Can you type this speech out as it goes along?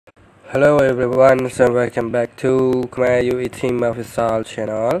Hello everyone, so welcome back to Khmerue Teams Official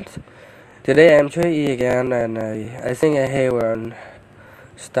Channel. Today I'm CHHUOY again, and I think I have a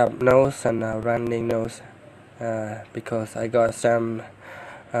stub nose and a running nose because I got some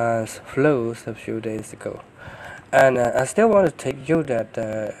flu a few days ago. And I still want to tell you that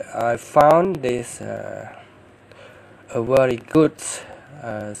I found this a very good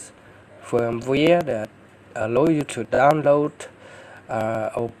firmware that allow you to download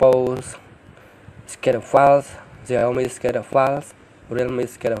Oppo's scatter files, XIAOMI scatter files, REALME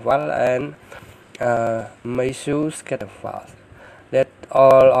scatter file, and MEIZU scatter files. That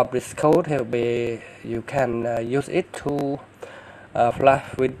all of this code you can use it to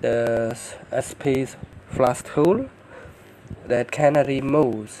flash with the SP flash tool that can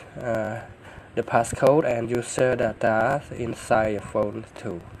remove the passcode and user data inside your phone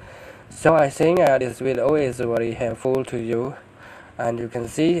too. So I think this video is very helpful to you. And you can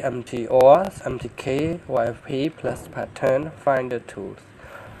see MTK FRP plus pattern finder tools.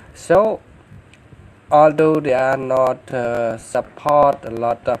 So although they are not support a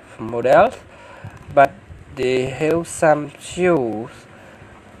lot of models, but they have some few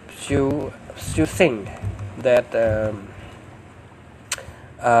things that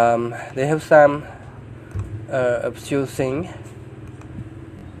they have some few things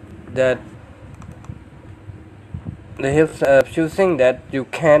that they have a few things that you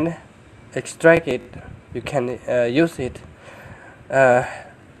can extract it, you can use it,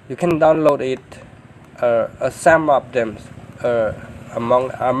 you can download it, some of them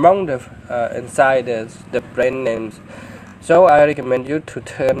among the inside the brand names. So I recommend you to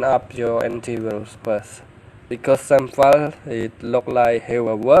turn up your antivirus first, because some files it look like have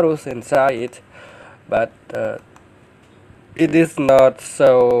a virus inside it, but it is not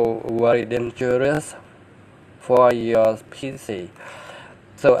so very dangerous for your PC.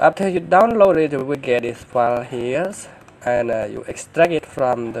 So after you download it, you will get this file here, and you extract it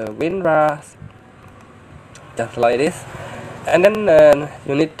from the WinRAR, just like this, and then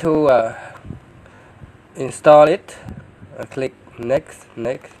you need to install it. Click next,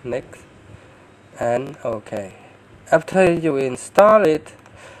 and OK. After you install it,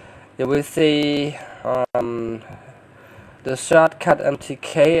 you will see the shortcut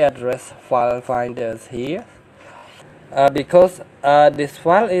MTK address file finders here. Because this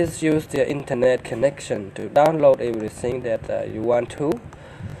file is used the internet connection to download everything that you want to.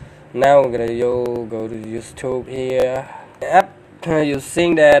 Now I'm gonna go to YouTube here. After you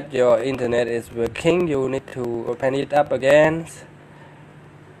think that your internet is working, you need to open it up again,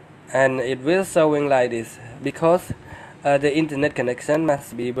 and it will showing like this, because the internet connection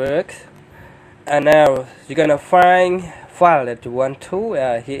must be work. And now you're gonna find file that you want to.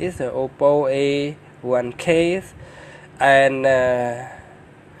 Here is the Oppo A1 case. And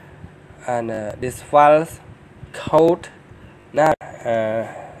this file code. Now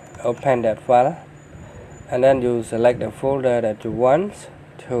open that file, and then you select the folder that you want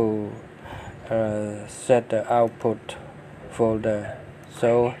to set the output folder.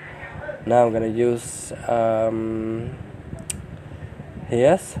 So now I'm gonna use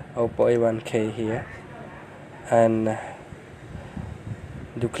here's Oppo A1K here, and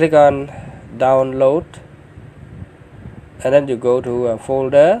you click on download. And then you go to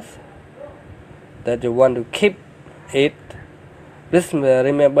folders that you want to keep it. Please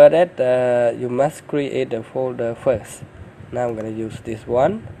remember that you must create a folder first. Now I'm going to use this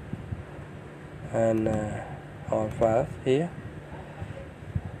one, and all files here.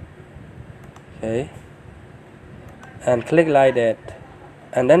 Okay, and click like that,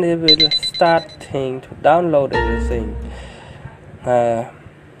 and then it will start to download everything.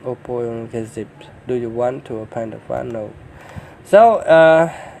 Oppo zip. Do you want to open the file? No. So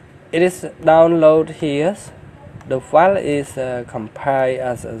it is download here. The file is compiled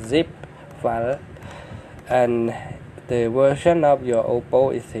as a zip file, and the version of your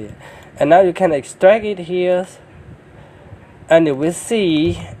Oppo is here. And now you can extract it here, and you will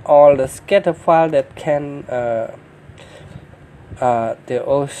see all the scatter file that can the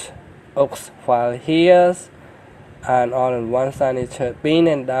aux file here, and all in one signature pin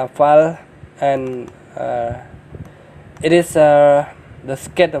and that file, and it is the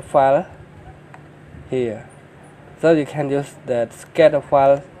scatter file here. So you can use that scatter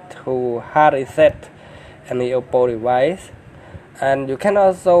file to hard reset any Oppo device. And you can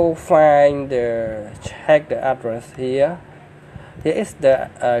also find check the address here. Here is the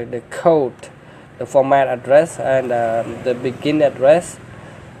code, the format address, and the begin address,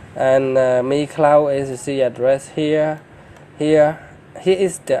 and Mi Cloud ACC address here. Here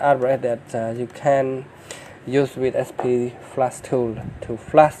is the address that you can use with SP flash tool to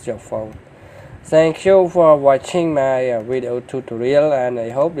flash your phone. Thank you for watching my video tutorial, and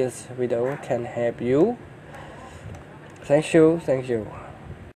I hope this video can help you. Thank you.